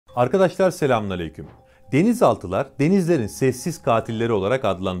Arkadaşlar selamünaleyküm. Denizaltılar denizlerin sessiz katilleri olarak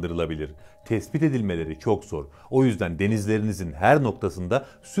adlandırılabilir. Tespit edilmeleri çok zor. O yüzden denizlerinizin her noktasında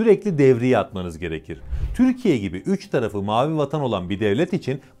sürekli devriye atmanız gerekir. Türkiye gibi 3 tarafı mavi vatan olan bir devlet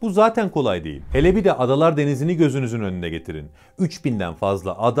için bu zaten kolay değil. Hele bir de Adalar Denizi'ni gözünüzün önüne getirin. 3000'den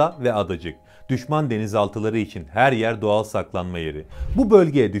fazla ada ve adacık. Düşman denizaltıları için her yer doğal saklanma yeri. Bu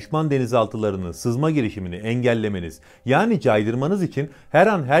bölgeye düşman denizaltılarının sızma girişimini engellemeniz, yani caydırmanız için her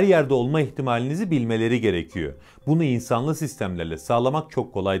an her yerde olma ihtimalinizi bilmeleri gerekiyor. Bunu insanlı sistemlerle sağlamak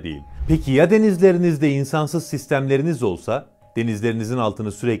çok kolay değil. Peki ya denizlerinizde insansız sistemleriniz olsa? Denizlerinizin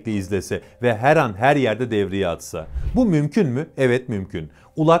altını sürekli izlese ve her an her yerde devriye atsa. Bu mümkün mü? Evet mümkün.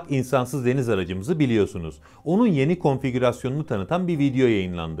 ULAQ insansız deniz aracımızı biliyorsunuz. Onun yeni konfigürasyonunu tanıtan bir video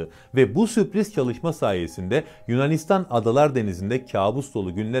yayınlandı. Ve bu sürpriz çalışma sayesinde Yunanistan Adalar denizinde kâbus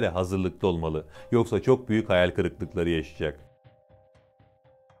dolu günlere hazırlıklı olmalı. Yoksa çok büyük hayal kırıklıkları yaşayacak.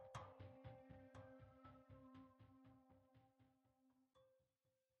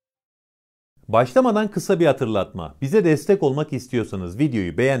 Başlamadan kısa bir hatırlatma. Bize destek olmak istiyorsanız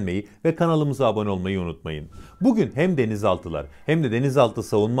videoyu beğenmeyi ve kanalımıza abone olmayı unutmayın. Bugün hem denizaltılar hem de denizaltı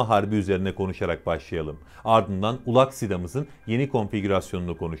savunma harbi üzerine konuşarak başlayalım. Ardından ULAQ SİDA'mızın yeni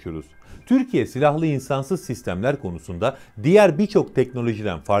konfigürasyonunu konuşuruz. Türkiye silahlı insansız sistemler konusunda diğer birçok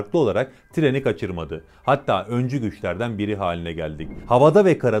teknolojiden farklı olarak treni kaçırmadı. Hatta öncü güçlerden biri haline geldik. Havada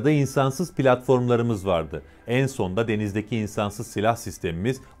ve karada insansız platformlarımız vardı. En sonda denizdeki insansız silah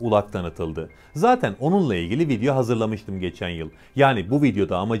sistemimiz ULAQ tanıtıldı. Zaten onunla ilgili video hazırlamıştım geçen yıl. Yani bu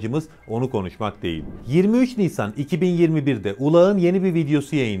videoda amacımız onu konuşmak değil. 23 Nisan 2021'de ULAQ'ın yeni bir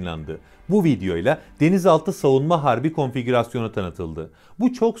videosu yayınlandı. Bu videoyla denizaltı savunma harbi konfigürasyonu tanıtıldı.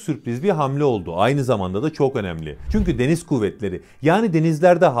 Bu çok sürpriz bir hamle oldu. Aynı zamanda da çok önemli. Çünkü deniz kuvvetleri, yani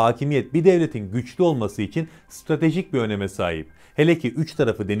denizlerde hakimiyet bir devletin güçlü olması için stratejik bir öneme sahip. Hele ki 3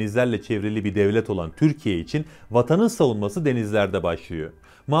 tarafı denizlerle çevrili bir devlet olan Türkiye için vatanın savunması denizlerde başlıyor.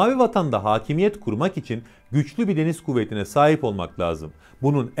 Mavi vatanda hakimiyet kurmak için güçlü bir deniz kuvvetine sahip olmak lazım.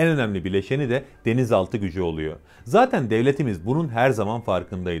 Bunun en önemli bileşeni de denizaltı gücü oluyor. Zaten devletimiz bunun her zaman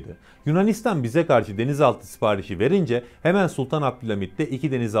farkındaydı. Yunanistan bize karşı denizaltı siparişi verince hemen Sultan Abdülhamit de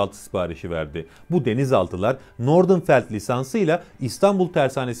 2 denizaltı siparişi verdi. Bu denizaltılar Nordenfeldt lisansıyla İstanbul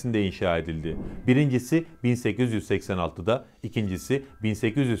Tersanesi'nde inşa edildi. Birincisi 1886'da, ikincisi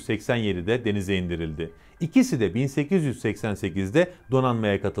 1887'de denize indirildi. İkisi de 1888'de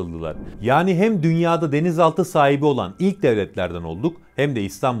donanmaya katıldılar. Yani hem dünyada denizaltı sahibi olan ilk devletlerden olduk, hem de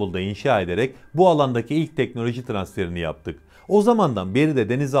İstanbul'da inşa ederek bu alandaki ilk teknoloji transferini yaptık. O zamandan beri de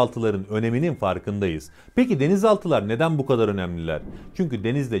denizaltıların öneminin farkındayız. Peki denizaltılar neden bu kadar önemliler? Çünkü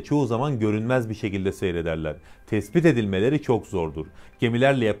denizde çoğu zaman görünmez bir şekilde seyrederler. Tespit edilmeleri çok zordur.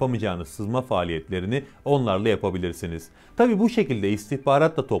 Gemilerle yapamayacağınız sızma faaliyetlerini onlarla yapabilirsiniz. Tabi bu şekilde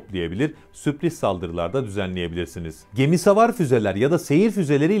istihbarat da toplayabilir, sürpriz saldırılarda düzenleyebilirsiniz. Gemisavar füzeler ya da seyir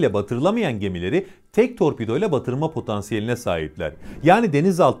füzeleriyle batırılamayan gemileri tek torpidoyla batırma potansiyeline sahipler. Yani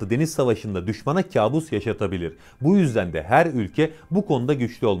denizaltı deniz savaşında düşmana kabus yaşatabilir. Bu yüzden de her ülke bu konuda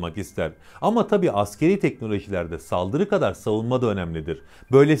güçlü olmak ister. Ama tabi askeri teknolojilerde saldırı kadar savunma da önemlidir.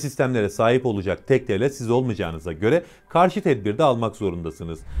 Böyle sistemlere sahip olacak tek devlet siz olmayacağınıza göre karşı tedbir de almak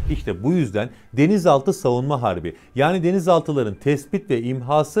zorundasınız. İşte bu yüzden denizaltı savunma harbi, yani denizaltıların tespit ve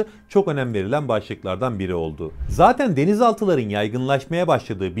imhası çok önem verilen başlıklardan biri oldu. Zaten denizaltıların yaygınlaşmaya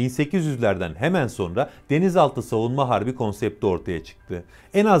başladığı 1800'lerden hemen sonra denizaltı savunma harbi konsepti ortaya çıktı.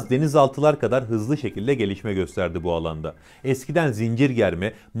 En az denizaltılar kadar hızlı şekilde gelişme gösterdi bu alanda. Eskiden zincir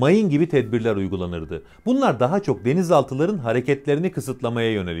germe, mayın gibi tedbirler uygulanırdı. Bunlar daha çok denizaltıların hareketlerini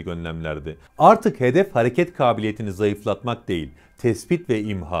kısıtlamaya yönelik önlemlerdi. Artık hedef hareket kabiliyetini zayıflatmak değil, tespit ve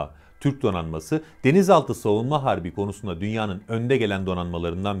imha. Türk donanması denizaltı savunma harbi konusunda dünyanın önde gelen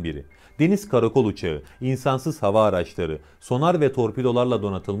donanmalarından biri. Deniz karakol uçağı, insansız hava araçları, sonar ve torpidolarla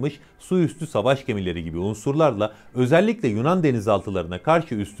donatılmış su üstü savaş gemileri gibi unsurlarla özellikle Yunan denizaltılarına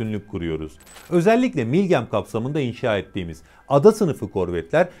karşı üstünlük kuruyoruz. Özellikle Milgem kapsamında inşa ettiğimiz ada sınıfı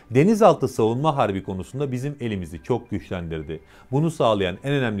korvetler denizaltı savunma harbi konusunda bizim elimizi çok güçlendirdi. Bunu sağlayan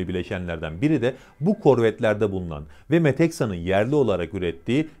en önemli bileşenlerden biri de bu korvetlerde bulunan ve Meteksa'nın yerli olarak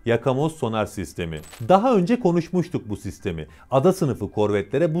ürettiği yakamoz sonar sistemi. Daha önce konuşmuştuk bu sistemi. Ada sınıfı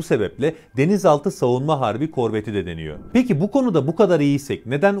korvetlere bu sebeple denizaltı savunma harbi korveti de deniyor. Peki bu konuda bu kadar iyiysek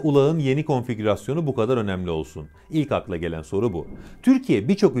neden ULAQ'ın yeni konfigürasyonu bu kadar önemli olsun? İlk akla gelen soru bu. Türkiye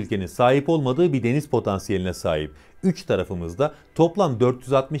birçok ülkenin sahip olmadığı bir deniz potansiyeline sahip. 3 tarafımızda toplam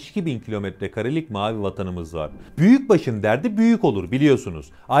 462 bin kilometrekarelik mavi vatanımız var. Büyükbaşın derdi büyük olur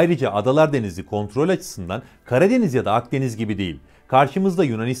biliyorsunuz. Ayrıca Adalar Denizi kontrol açısından Karadeniz ya da Akdeniz gibi değil. Karşımızda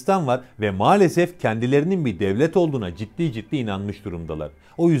Yunanistan var ve maalesef kendilerinin bir devlet olduğuna ciddi inanmış durumdalar.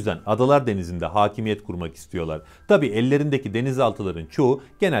 O yüzden Adalar Denizi'nde hakimiyet kurmak istiyorlar. Tabi ellerindeki denizaltıların çoğu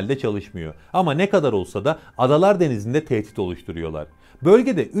genelde çalışmıyor. Ama ne kadar olsa da Adalar Denizi'nde tehdit oluşturuyorlar.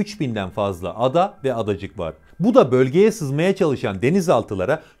 Bölgede 3000'den fazla ada ve adacık var. Bu da bölgeye sızmaya çalışan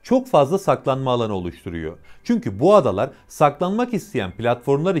denizaltılara çok fazla saklanma alanı oluşturuyor. Çünkü bu adalar saklanmak isteyen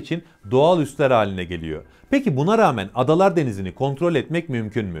platformlar için doğal üsler haline geliyor. Peki buna rağmen Adalar Denizi'ni kontrol etmek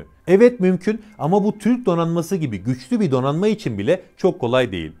mümkün mü? Evet mümkün ama bu Türk donanması gibi güçlü bir donanma için bile çok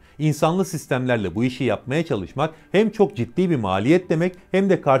kolay değil. İnsanlı sistemlerle bu işi yapmaya çalışmak hem çok ciddi bir maliyet demek hem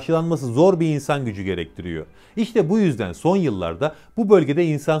de karşılanması zor bir insan gücü gerektiriyor. İşte bu yüzden son yıllarda bu bölgede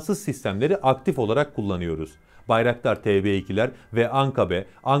insansız sistemleri aktif olarak kullanıyoruz. Bayraktar TB2'ler ve Anka-B,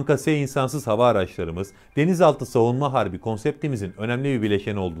 Anka-S insansız hava araçlarımız, denizaltı savunma harbi konseptimizin önemli bir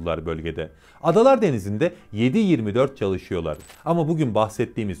bileşeni oldular bölgede. Adalar Denizi'nde 7/24 çalışıyorlar. Ama bugün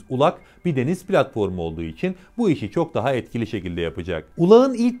bahsettiğimiz ULAQ bir deniz platformu olduğu için bu işi çok daha etkili şekilde yapacak.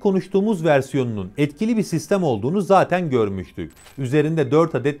 ULAQ'ın ilk konuştuğumuz versiyonunun etkili bir sistem olduğunu zaten görmüştük. Üzerinde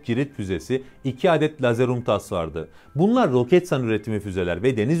 4 adet cirit füzesi, 2 adet lazer UMTAS vardı. Bunlar Roketsan üretimi füzeler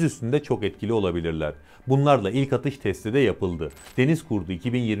ve deniz üstünde çok etkili olabilirler. Bunlarla ilk atış testi de yapıldı. Deniz Kurdu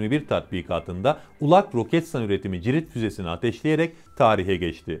 2021 tatbikatında ULAQ Roketsan üretimi cirit füzesini ateşleyerek tarihe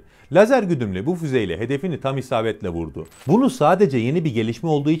geçti. Lazer güdümlü bu füzeyle hedefini tam isabetle vurdu. Bunu sadece yeni bir gelişme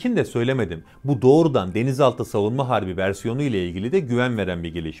olduğu için de söylemedim. Bu doğrudan denizaltı savunma harbi versiyonu ile ilgili de güven veren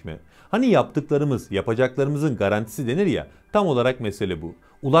bir gelişme. Hani yaptıklarımız, yapacaklarımızın garantisi denir ya, tam olarak mesele bu.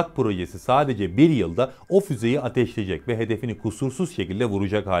 ULAQ projesi sadece bir yılda o füzeyi ateşleyecek ve hedefini kusursuz şekilde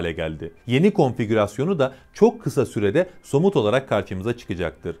vuracak hale geldi. Yeni konfigürasyonu da çok kısa sürede somut olarak karşımıza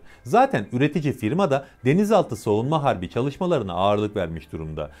çıkacaktır. Zaten üretici firma da denizaltı savunma harbi çalışmalarına ağırlık vermiş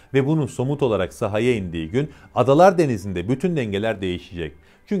durumda ve bunun somut olarak sahaya indiği gün Adalar Denizi'nde bütün dengeler değişecek.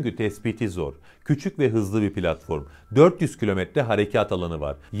 Çünkü tespiti zor. Küçük ve hızlı bir platform. 400 kilometre harekat alanı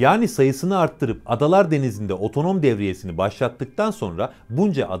var. Yani sayısını arttırıp Adalar Denizi'nde otonom devriyesini başlattıktan sonra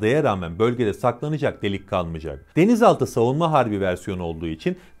bunca adaya rağmen bölgede saklanacak delik kalmayacak. Denizaltı savunma harbi versiyonu olduğu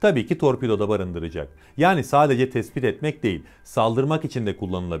için tabii ki torpido da barındıracak. Yani sadece tespit etmek değil, saldırmak için de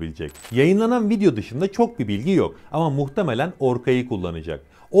kullanılabilecek. Yayınlanan video dışında çok bir bilgi yok ama muhtemelen Orka'yı kullanacak.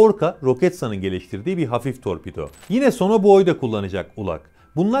 Orka, Roketsan'ın geliştirdiği bir hafif torpido. Yine sonobuoy da kullanacak ULAQ.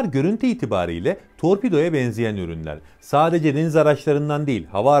 Bunlar görüntü itibariyle torpidoya benzeyen ürünler. Sadece deniz araçlarından değil,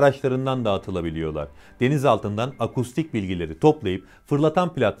 hava araçlarından da atılabiliyorlar. Deniz altından akustik bilgileri toplayıp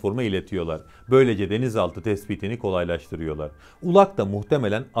fırlatan platforma iletiyorlar. Böylece denizaltı tespitini kolaylaştırıyorlar. ULAQ da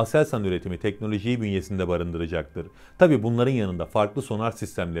muhtemelen Aselsan üretimi teknolojiyi bünyesinde barındıracaktır. Tabi bunların yanında farklı sonar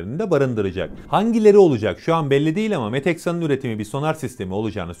sistemlerini de barındıracak. Hangileri olacak şu an belli değil ama Meteksan'ın üretimi bir sonar sistemi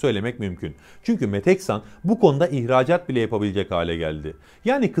olacağını söylemek mümkün. Çünkü Meteksan bu konuda ihracat bile yapabilecek hale geldi.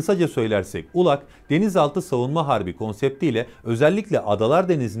 Yani kısaca söylersek ULAQ denizaltı savunma harbi konseptiyle özellikle Adalar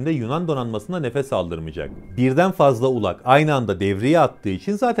Denizi'nde Yunan donanmasına nefes aldırmayacak. Birden fazla ULAQ aynı anda devreye attığı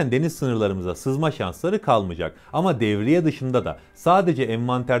için zaten deniz sınırlarımıza sızma şansları kalmayacak. Ama devriye dışında da sadece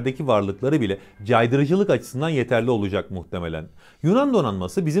envanterdeki varlıkları bile caydırıcılık açısından yeterli olacak muhtemelen. Yunan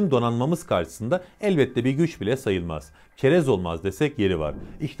donanması bizim donanmamız karşısında elbette bir güç bile sayılmaz. Çerez olmaz desek yeri var.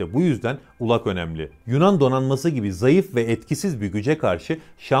 İşte bu yüzden ULAQ önemli. Yunan donanması gibi zayıf ve etkisiz bir güce karşı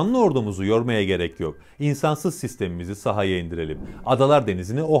şanlı ordumuzu yormaya gerek yok. İnsansız sistemimizi sahaya indirelim. Adalar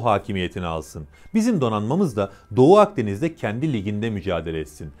Denizi'ni o hakimiyetine alsın. Bizim donanmamız da Doğu Akdeniz'de kendi liginde mücadele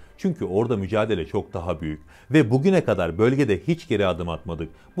etsin. Çünkü orada mücadele çok daha büyük. Ve bugüne kadar bölgede hiç geri adım atmadık.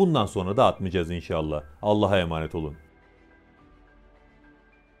 Bundan sonra da atmayacağız inşallah. Allah'a emanet olun.